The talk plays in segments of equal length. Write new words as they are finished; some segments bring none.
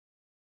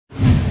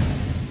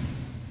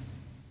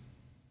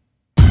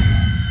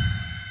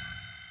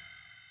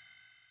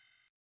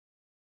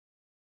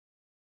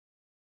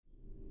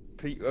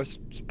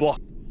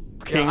blocking.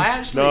 Yeah, I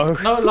actually,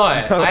 no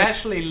lie, I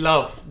actually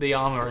love the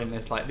armor in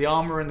this. Like the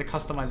armor and the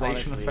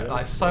customization effect,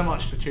 like so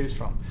much to choose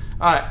from.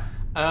 All right,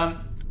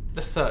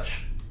 let's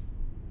search.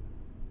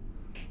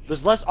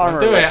 There's less armor.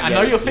 Do it. I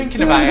know you're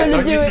thinking about it.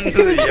 Don't do it.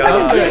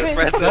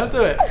 Don't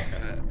do it.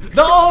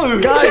 No!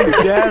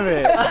 God damn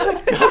it!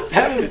 God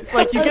damn it! It's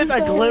like you get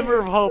that glimmer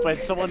of hope and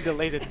someone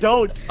delays it.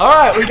 Don't!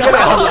 Alright, we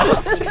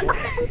got it!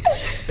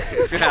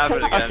 It's gonna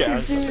happen again.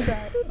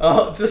 Okay.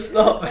 Oh, just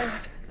stop.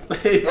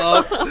 Please.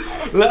 Let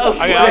us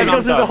play. I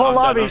go through the whole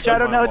lobby.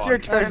 Shadow, now it's your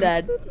turn. I'm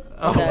dead.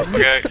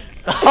 Okay.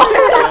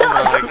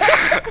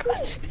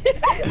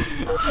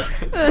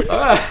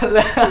 Alright,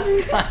 let us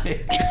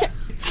play.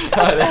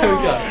 Alright, there we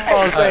go.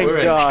 Oh,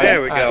 thank God.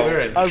 There we go.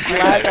 I'm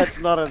glad that's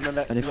not in the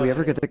next. And if we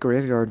ever get the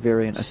graveyard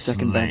variant, a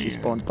second Banshee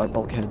spawns by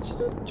bulkheads.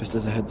 Just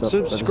as a heads up.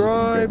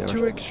 Subscribe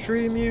to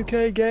Extreme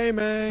UK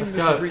Gaming. Let's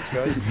go. This is Reach,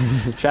 guys.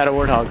 Shadow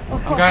Warthog.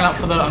 I'm going up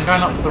for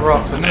the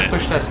rocks. I'm gonna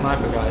push their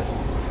sniper, guys.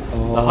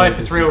 The hype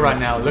is real right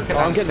now. Look at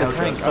that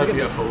nostalgia. It's so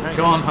beautiful.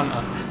 Go on,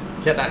 Hunter.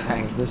 Get that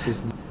tank. This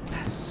is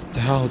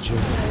nostalgia.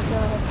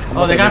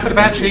 Oh, they're going for the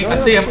Banshee. I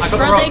see him. I got the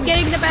rocks. They're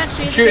getting the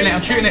Banshee.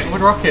 I'm shooting it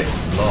with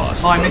rockets. Oh,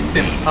 I missed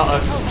him.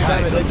 Uh-oh.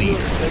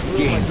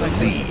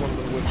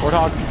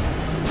 Warthog.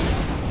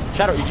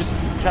 Shadow, you just...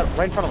 Shadow,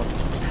 right in front of us.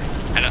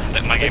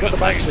 They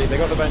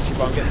got the Banshee,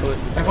 but I'm getting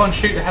bullets. Everyone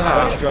shoot the hell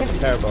out of it. The Banshee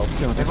driver was terrible.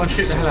 Everyone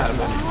shoot the hell out of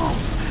it.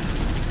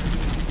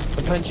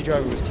 The Banshee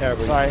driver was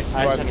terrible. Sorry,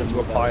 I driving into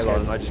a pylon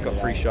and I just got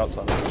 3 shots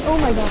on him. Oh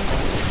my god.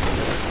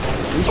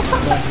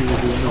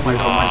 Oh my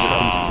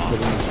god.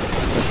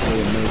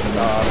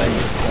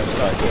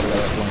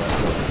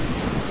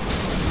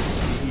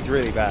 He's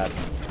really bad.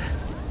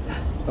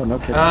 Oh, no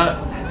kidding.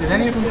 Did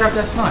any of them grab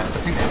their snipe? I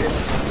think they did.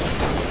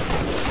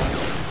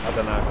 I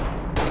don't know.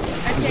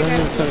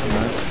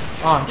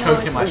 Oh, I'm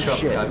choking my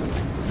shots, guys.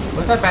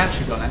 Where's that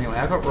Banshee gone anyway?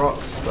 I got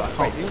rocks, but I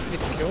can't.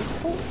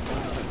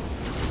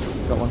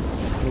 Got one.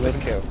 Let's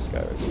kill this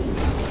guy.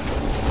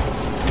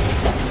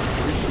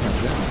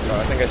 Oh,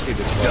 I think I see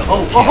this one.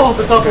 Oh,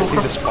 the double see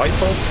the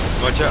Spiteful?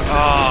 Watch out.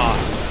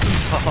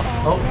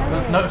 Oh, the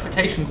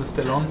notifications are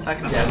still on. That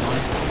can be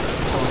annoying.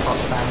 Someone can't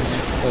spam me.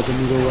 The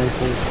needle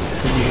rifle.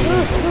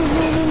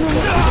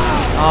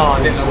 Oh, I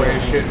didn't know where he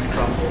was shooting me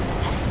from.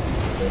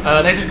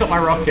 They just got my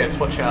rockets,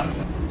 watch out.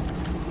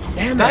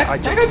 Damn that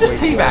guy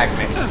just teabagged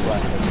me.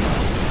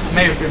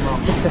 May have been wrong.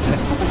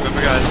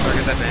 Remember guys,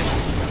 target that Banshee.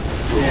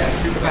 Yeah,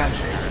 shoot the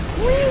Banshee.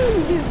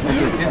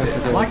 Is it?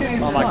 Am I getting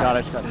sniped? Oh my god,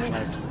 I just got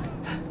sniped.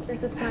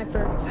 There's a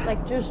sniper,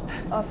 like just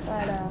up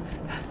at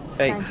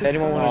Hey,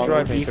 anyone want to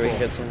drive me so we can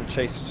get some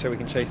chase, so we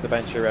can chase the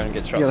Banshee around and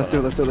get shots? Yeah, let's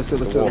do it. They got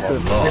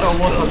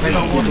Warthog,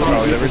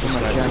 Oh, there is a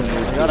sniper.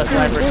 I got a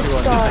sniper too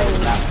on this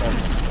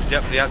side.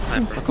 Yep, the ad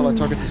sniper. I'll call out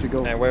targets as we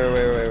go. Hey, wait,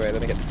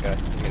 let me get this guy.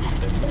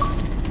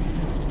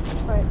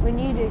 Alright, we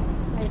need to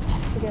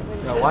get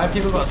rid of Why have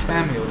people got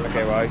spam me all the time?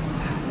 Okay, well, I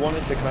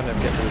wanted to kind of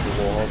get rid of the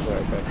Warhol,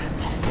 but okay.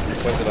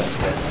 Where's the Banshee?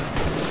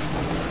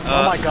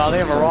 Oh my god, they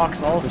have a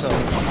rocks also.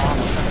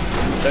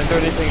 Don't do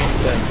anything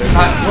insane.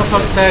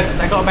 Warthog's dead.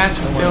 They got a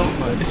Banshee still.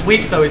 It's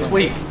weak though, it's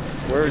weak.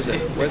 Where is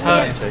it? Where's the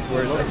Banshee?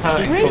 Where is it? It's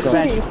hurting. Put the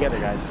Banshee together,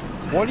 guys.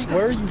 Where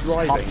are you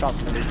driving? Pop shots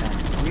from every time.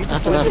 We need to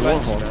After push that the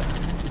Banshee.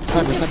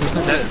 Sniper.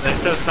 There's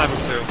still a sniper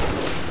too.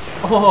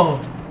 Oh!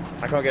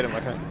 I can't get him, I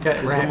can't. Get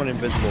There's someone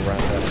invisible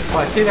around there. Oh,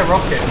 I see their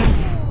rockets.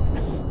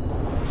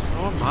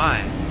 Oh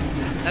my.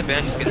 That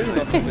Banshee's getting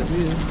Not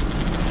invisible.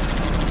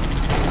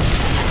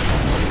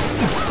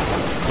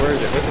 Where is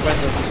it? Where's the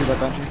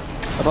Banshee?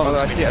 Oh,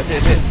 I see it.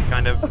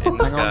 kind of in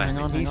the sky. Hang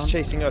on. He's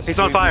chasing us. He's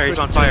on fire, he's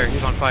on fire.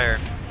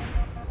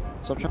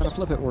 Stop trying to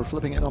flip it. We're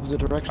flipping it in opposite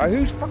directions.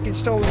 Who's fucking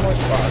stolen my...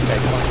 Oh, okay,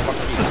 fine, fuck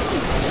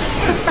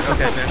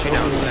Okay, Banshee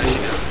down.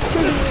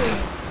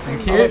 Thank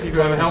you. You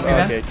want to help me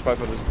then? Okay,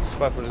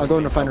 Spiteful. I'll go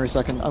in refinery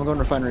second.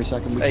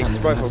 We Hey, can't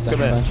Spiteful, have come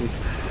here. Banshee.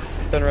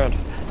 Turn around.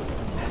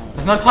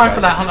 There's no time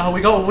for that, Hunter.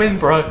 We gotta win,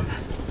 bro.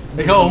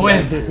 We gotta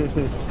win. Where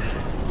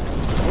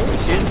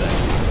is he in there?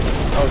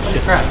 Oh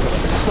shit. Crap. I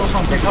saw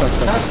someone pick up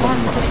that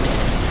sniper.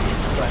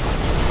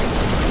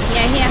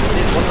 Yeah, here.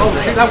 Oh,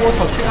 shoot that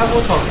Warthog.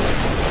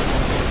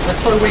 They're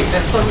so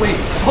weak.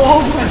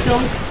 Oh my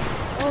god.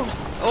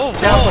 Oh,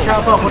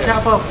 Watch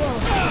out above.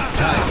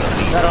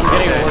 That I'm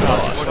getting a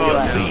Warthog.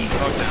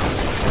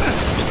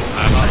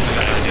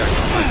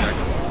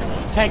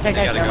 Tank,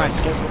 never mind.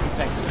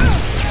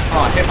 Oh,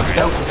 I hit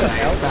myself with an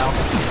ace now.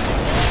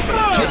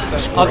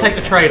 I'll take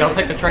the trade on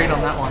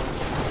that one.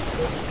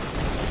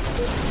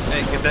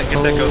 Hey, get that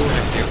ghost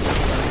next to you.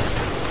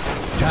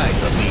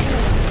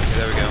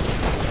 There we go.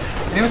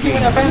 Anyone see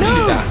where that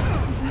Banshee's at?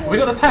 We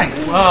got the tank.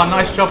 Oh,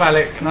 nice job,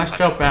 Alex. Nice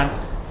job, man.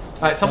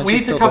 Alright, so we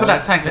need to cover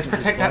that tank. Let's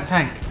protect that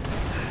tank.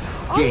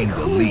 Gain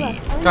the lead.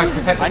 Guys,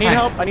 protect the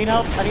tank. I need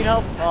help.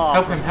 Oh,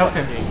 Help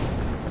him.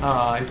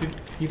 Ah,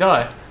 he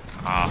died?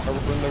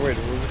 We're in the lead.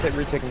 We're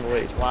retaking the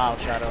lead. Wow,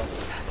 Shadow.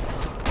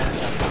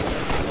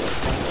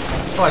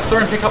 Oh, I saw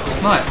him pick up the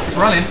snipe. He's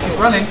running.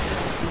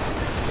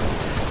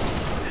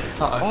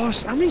 Uh-oh. Oh,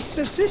 how many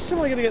assists am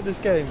I going to get this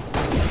game?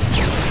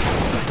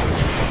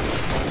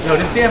 Yo,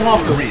 this DMR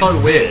feels so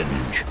weird.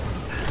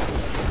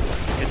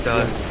 It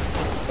does.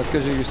 That's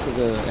because you're used to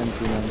the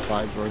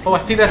M395 version. Oh, I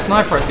see that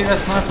sniper. I see that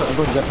sniper. I'm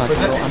going to jetpack. Was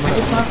that I'm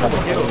a sniper?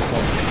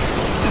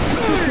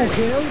 Triple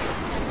kill?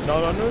 No,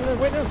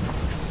 wait, no.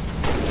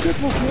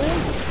 Triple kill?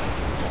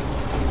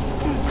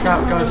 Trap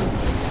ghost.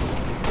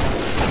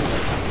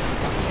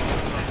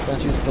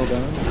 Banshee's still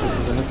down. This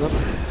is a heads up.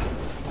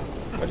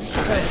 I just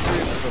shot 3 of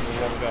them in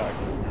one go.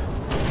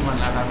 Come on,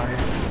 ammo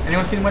here.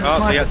 Anyone seen where the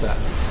sniper's at?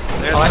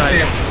 There's Oh, I see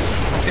sniper. him.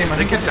 I see him. I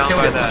think I he's just down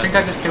killed by him. I that. think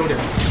I just killed him.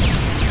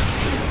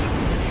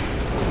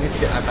 I need to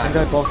get that One back.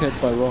 guy bulkheads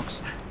by rocks.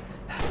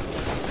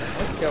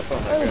 Let's kill on Oh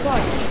that.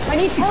 god, I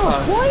need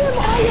help. Why am I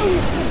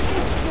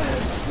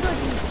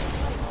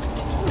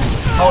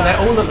Oh, they're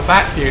all at the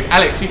back, dude.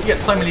 Alex, you can get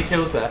so many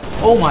kills there.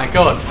 Oh my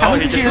god. How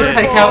many did you just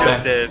take out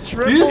then?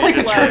 You just take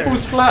a triple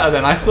splatter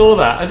then. I saw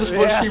that. I just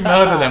watched you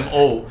murder them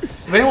all.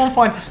 If anyone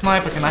finds a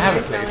sniper, can I have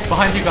it, please?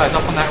 Behind you guys,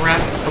 up on that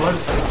ramp. Below the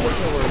stage.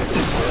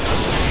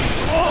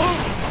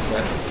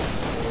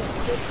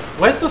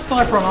 Where's the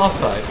sniper on our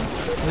side?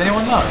 Does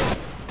anyone know?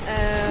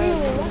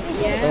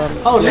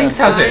 yeah. Oh, Lynx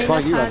has it. By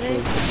you,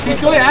 actually. She's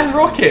got it and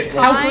rockets.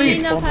 How Mine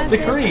greed? has The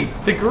it. greed.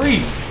 The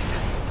greed.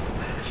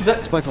 She's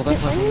at... Spiteful, that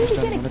platform is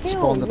down when it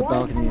spawns at the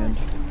balcony end.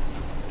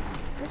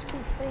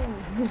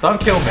 Don't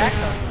kill me.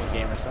 This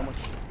game is so much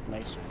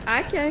nicer.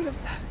 I can't.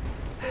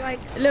 Like,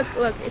 look,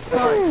 it's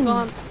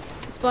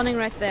spawning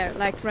right there,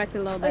 like right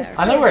below there.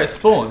 I know where it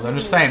spawns. I'm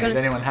just saying, did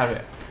anyone have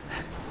it?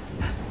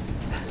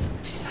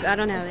 I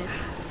don't have it.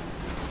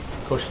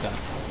 Of course you don't.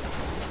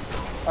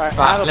 Alright,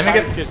 Right, let me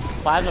get-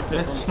 plasma There's a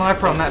pistol.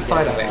 sniper on that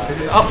side, Alex. Is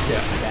it up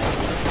yet?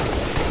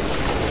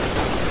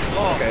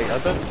 Okay, I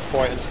don't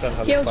quite understand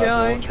how this Killjoy.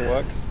 plasma launcher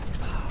works.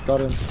 Got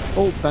him.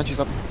 Oh, Banshee's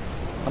up.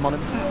 I'm on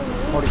him.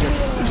 I'm already here.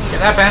 Get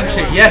that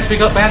Banshee. Yes, we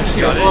got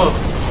Banshee as well.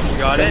 You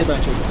got Get it? the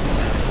Banshee.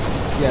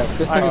 Yeah,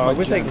 this thing is my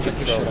We're taking jam. Get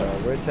the control shit now.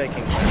 out. We're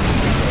taking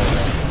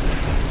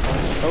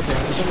Okay,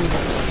 for some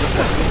reason.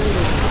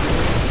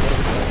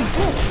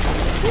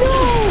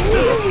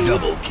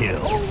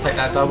 Take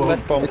that double.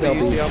 left bomb It's to up.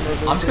 use the armor.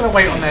 I'm just gonna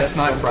wait on their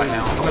sniper right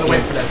now. I'm gonna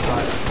wait for their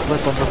sniper.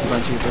 Left bump up the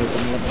Banshee birds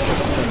and left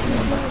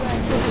bump back.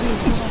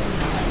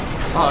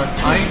 Oh,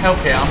 I need help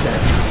here. I'm dead.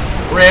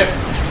 Rip.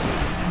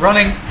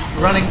 Running,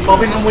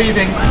 bobbing and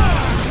weaving.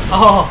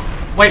 Oh,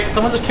 wait,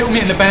 someone just killed me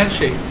in the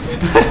Banshee.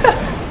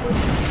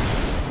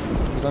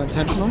 Was that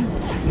intentional?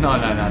 No.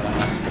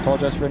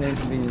 Apologize for any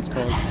inconvenience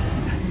caused.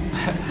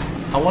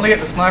 I want to get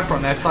the sniper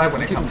on their side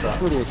when it It's comes up.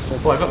 pretty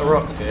excessive. Oh, I got the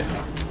rocks here.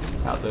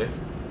 That'll do.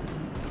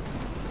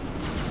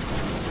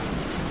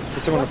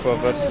 There's someone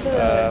above us.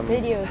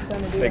 Video's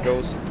gonna do Big that.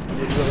 goals.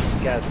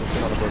 Guys, there's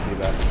someone above you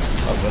there.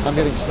 I'm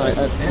getting sniped.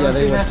 Yeah, Anyone they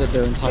seen were that? stood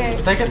there in time.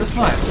 Did they get the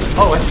snipe?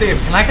 Oh, I see him.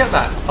 Can I get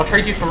that? I'll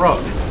trade you for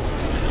rocks.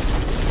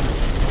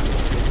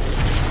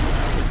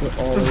 Put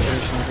all the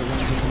sniper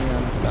guns into me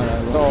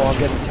and Oh, I'll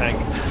get the tank.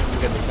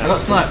 I got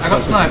snipe. I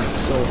got snipe.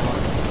 so hot.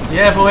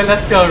 Yeah, boy,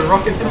 let's go.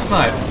 Rockets and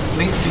snipe.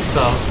 Lynxy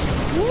style.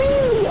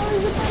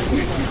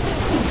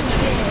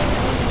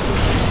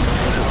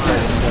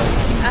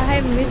 I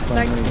have missed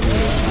like.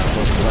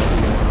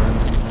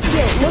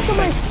 Yeah, look at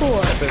my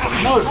score.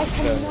 No. I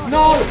cannot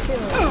No.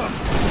 kill.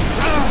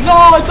 No,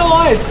 I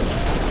died.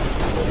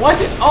 Why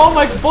is it? Oh,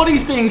 my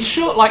body's being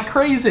shot like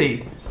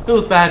crazy.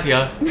 Feels bad,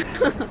 yo.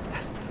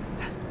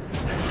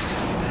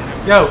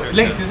 Yo,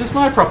 Lynx, is a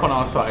sniper up on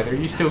our side? Or are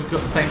you still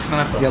got the same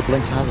sniper? Yeah,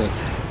 Blinks has it.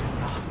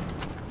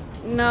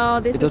 No,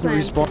 this It doesn't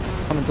isn't. respawn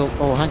until.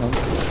 Oh, hang on.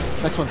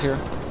 Next one's here.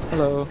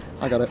 Hello,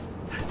 I got it.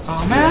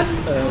 Oh man.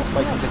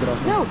 Spike can take it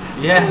off. No,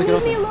 Yes.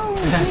 leave me alone,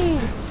 please.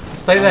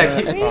 Stay there.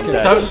 Keep, X-K.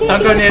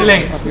 don't go near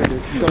Lynx. Up here,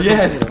 dude. You gotta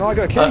Yes. continue. Oh, I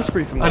got a killing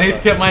spree from that. I need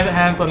to get my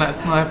hands on that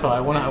sniper. I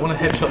wanna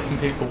headshot some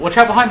people. Watch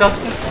out behind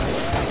us.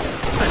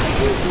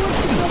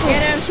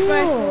 Get him,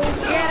 Spiteful.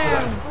 Get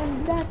him.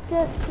 I'm that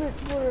desperate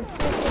for a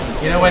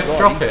freaking... You know where to God,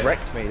 drop he it.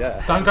 wrecked me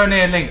there. Don't go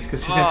near Lynx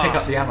because she's gonna pick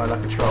up the ammo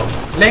like a troll.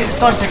 Lynx,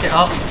 don't pick it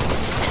up.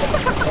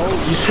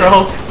 You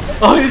troll.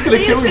 Oh, he's gonna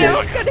kill I you.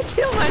 was gonna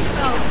kill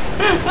myself.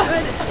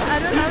 But I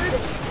don't have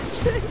it.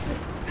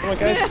 Come on,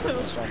 guys.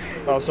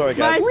 Oh, sorry,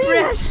 My guys.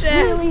 precious.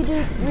 Really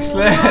did, really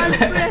My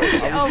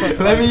precious. Oh,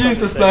 Let me use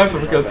the sniper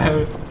for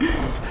goddammit.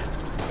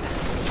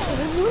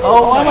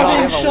 Oh, why am I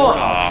being shot?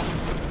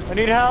 I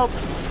need help.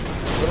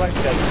 Relax,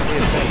 guys.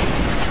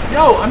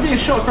 Yo, I'm being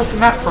shot across the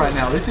map right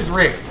now. This is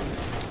rigged.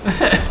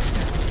 It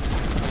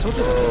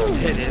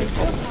is.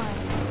 Still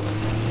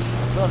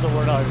have the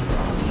word out.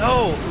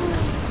 No!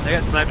 They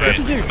got sniper. What's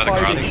he do? By the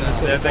Fighting garage.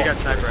 in the They got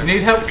sniper. You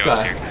need help,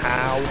 Sky.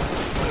 Ow.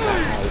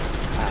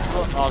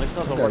 Oh, they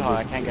still have the Some word guy out. I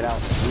just- can't get out.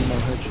 3 more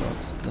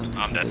headshots. Then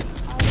I'm dead.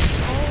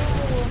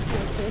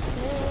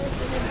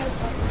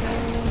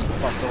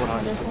 Fuck, the word I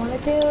out. just wanna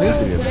kill. There used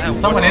to be a Today. There's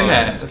someone in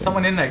there. There's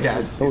someone in there,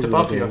 guys. It's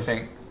above you, I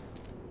think.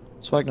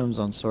 Swagnom's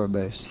on Sora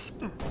base.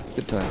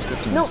 Good times, good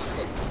times. No,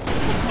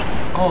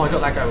 Oh, I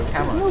got that guy with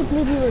camera. no,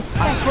 give you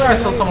respect. I swear I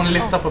saw someone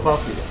lift up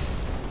above you.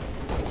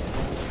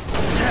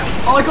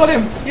 Oh, I got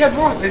him! He had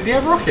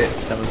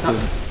rockets. That was good.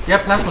 Yeah,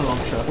 plasma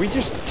launcher. We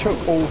just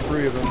took all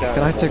 3 of them down.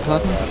 Can I take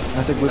plasma? Can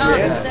I take wood? Oh,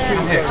 Yeah, there.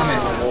 2 hits. Come in.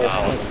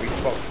 We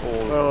fucked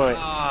all. Wait.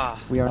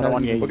 We are I don't now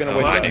want eating. We're gonna Oh,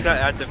 win I this.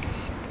 just had to.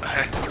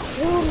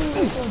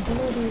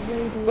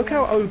 Look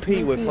how OP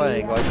we're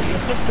playing. Like in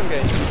custom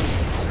games, we're just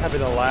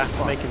having a laugh,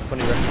 making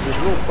funny references.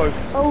 We're all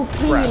focused. OP,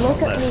 crap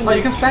look on at this. me. Oh,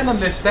 you can stand on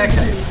this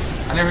staircase.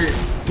 And every...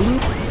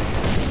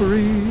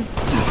 Freeze.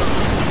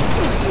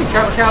 Look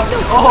out.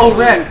 Oh,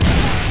 wreck.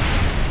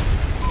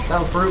 That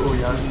was brutal,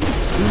 yo.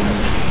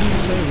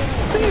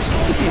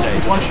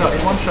 It's one shot.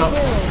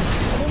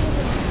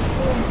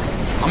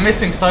 I'm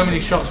missing so many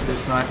shots with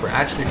this sniper, it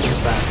actually feels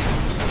bad.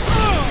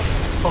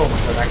 Oh my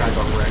god, that guy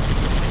got wrecked.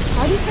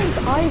 How do you think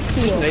I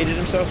feel? Just naded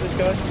himself, this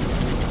guy.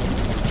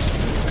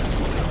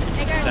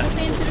 Hey guys, let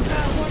me into the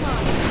car. Warm up.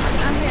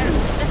 I'm here.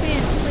 Let me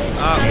in.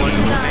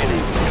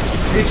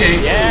 GG.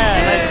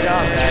 Yeah, nice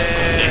job,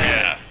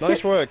 guys.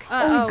 Nice work.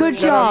 Oh, good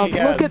Shout out job. to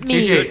Gaz. Look at me.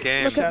 GG. Look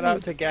at Shout me.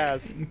 out to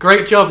Gaz.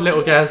 Great job,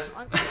 little Gaz.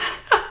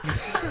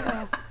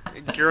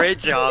 Great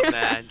job,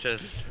 man.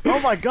 Just. Oh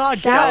my god,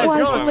 That guys, was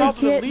you're on top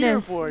of the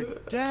legitness.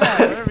 leaderboard. Damn, I've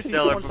never seen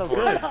Stellar someone so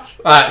good.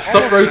 Alright,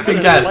 stop roasting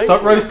Gaz.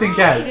 Stop roasting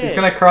Gaz. He's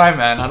gonna cry,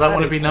 man. I don't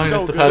want to be known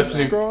as the so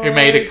person who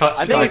made a cut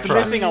I think it's cry.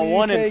 missing a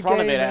 1 in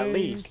front of it at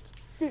least.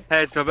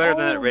 Hey, it's no better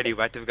than that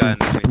radioactive guy on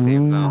the same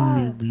team,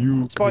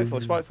 though.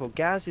 Spiteful.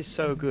 Gaz is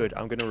so good.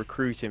 I'm gonna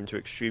recruit him to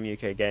Extreme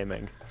UK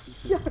Gaming.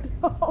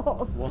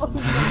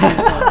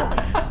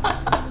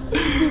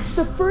 It's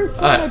the first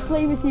time I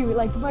play with you,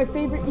 like my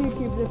favorite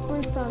YouTuber, the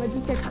first time I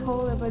just get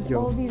called up by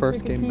all these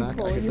First freaking game back.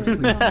 people. I get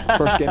the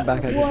first game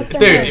back. I What get the the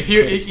Dude, heck? if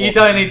you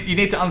don't need, you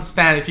need to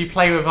understand, if you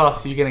play with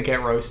us, you're gonna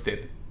get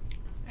roasted.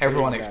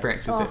 Everyone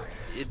experiences it.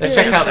 Let's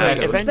check out the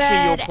medals.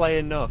 Eventually you'll play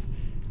enough.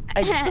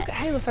 Hey, look at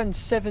Halo Fan's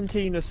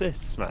 17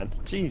 assists, man.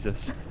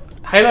 Jesus.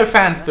 Halo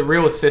fans, the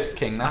real assist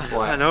king, that's I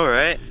why. know,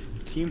 right?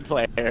 Team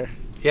player.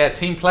 Yeah,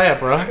 team player, I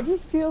bro.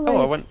 just feel like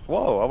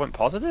Oh, I went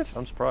positive?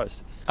 I'm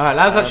surprised. Alright,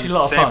 that was actually a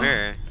lot of Same fun.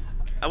 here.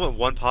 I went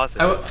 1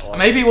 positive. Oh,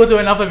 maybe we'll do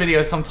another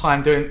video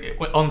sometime doing it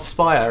on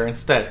Spire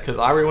instead, because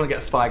I really want to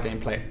get Spire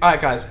gameplay. Alright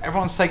guys,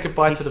 everyone say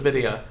goodbye to the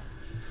video.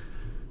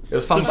 It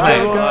was fun Subscribe,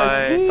 playing.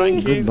 guys.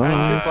 Thank you.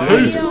 Goodbye.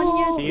 Peace.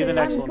 See you in the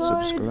next one.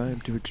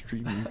 Subscribe to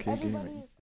Extreme UK Gaming.